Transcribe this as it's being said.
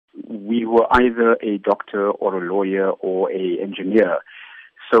we were either a doctor or a lawyer or a engineer.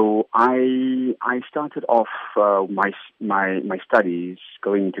 So I started off my studies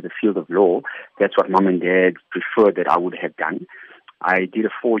going into the field of law. That's what mom and dad preferred that I would have done. I did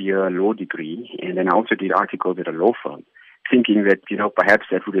a 4-year law degree, and then I also did articles at a law firm, thinking that, perhaps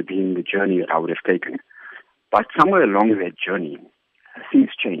that would have been the journey that I would have taken. But somewhere along that journey, things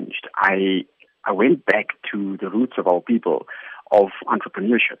changed. I went back to the roots of our people, of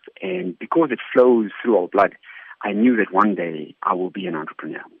entrepreneurship, and because it flows through our blood, I knew that one day I will be an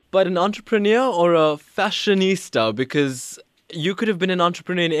entrepreneur. But an entrepreneur or a fashionista? Because you could have been an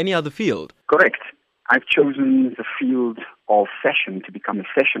entrepreneur in any other field. Correct. I've chosen the field of fashion to become a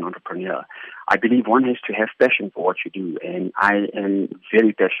fashion entrepreneur. I believe one has to have passion for what you do, and I am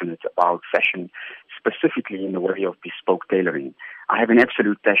very passionate about fashion, specifically in the way of bespoke tailoring. I have an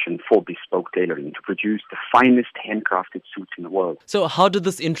absolute passion for bespoke tailoring, to produce the finest handcrafted suits in the world. So how did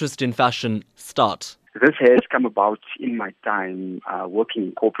this interest in fashion start? This has come about in my time working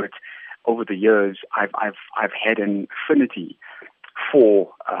in corporate. Over the years, I've had an affinity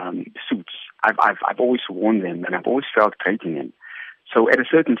for suits. I've always worn them, and I've always felt great in them. So at a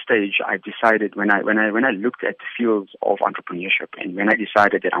certain stage, I decided when I looked at the fields of entrepreneurship, and when I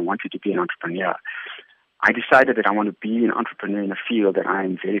decided that I wanted to be an entrepreneur, I decided that I want to be an entrepreneur in a field that I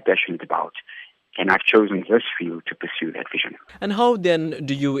am very passionate about. And I've chosen this field to pursue that vision. And how then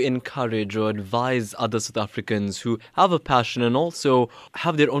do you encourage or advise other South Africans who have a passion and also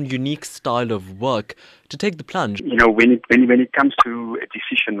have their own unique style of work to take the plunge? When it comes to a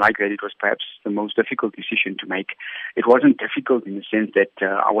decision like that, it was perhaps the most difficult decision to make. It wasn't difficult in the sense that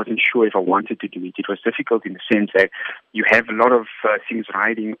I wasn't sure if I wanted to do it. It was difficult in the sense that you have a lot of things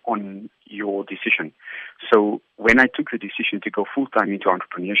riding on your decision. So when I took the decision to go full-time into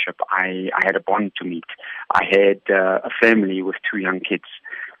entrepreneurship, I had a bond to meet. I had a family with 2 young kids.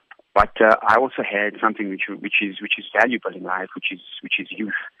 But I also had something which is valuable in life, which is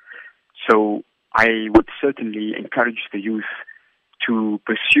youth. So I would certainly encourage the youth to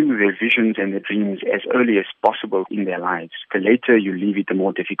pursue their visions and their dreams as early as possible in their lives. The later you leave it, the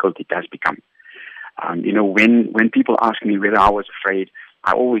more difficult it does become. When people ask me whether I was afraid,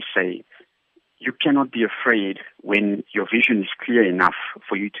 I always say, you cannot be afraid when your vision is clear enough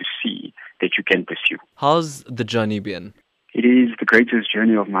for you to see that you can pursue. How's the journey been? It is the greatest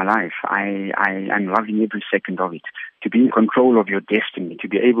journey of my life. I'm loving every second of it. To be in control of your destiny, to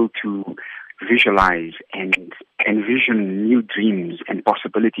be able to visualize and envision new dreams and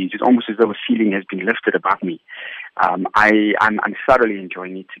possibilities. It's almost as though a ceiling has been lifted above me. I'm thoroughly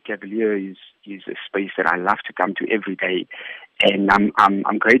enjoying it. Cavalier is a space that I love to come to every day, and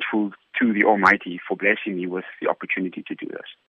I'm grateful to the Almighty for blessing me with the opportunity to do this.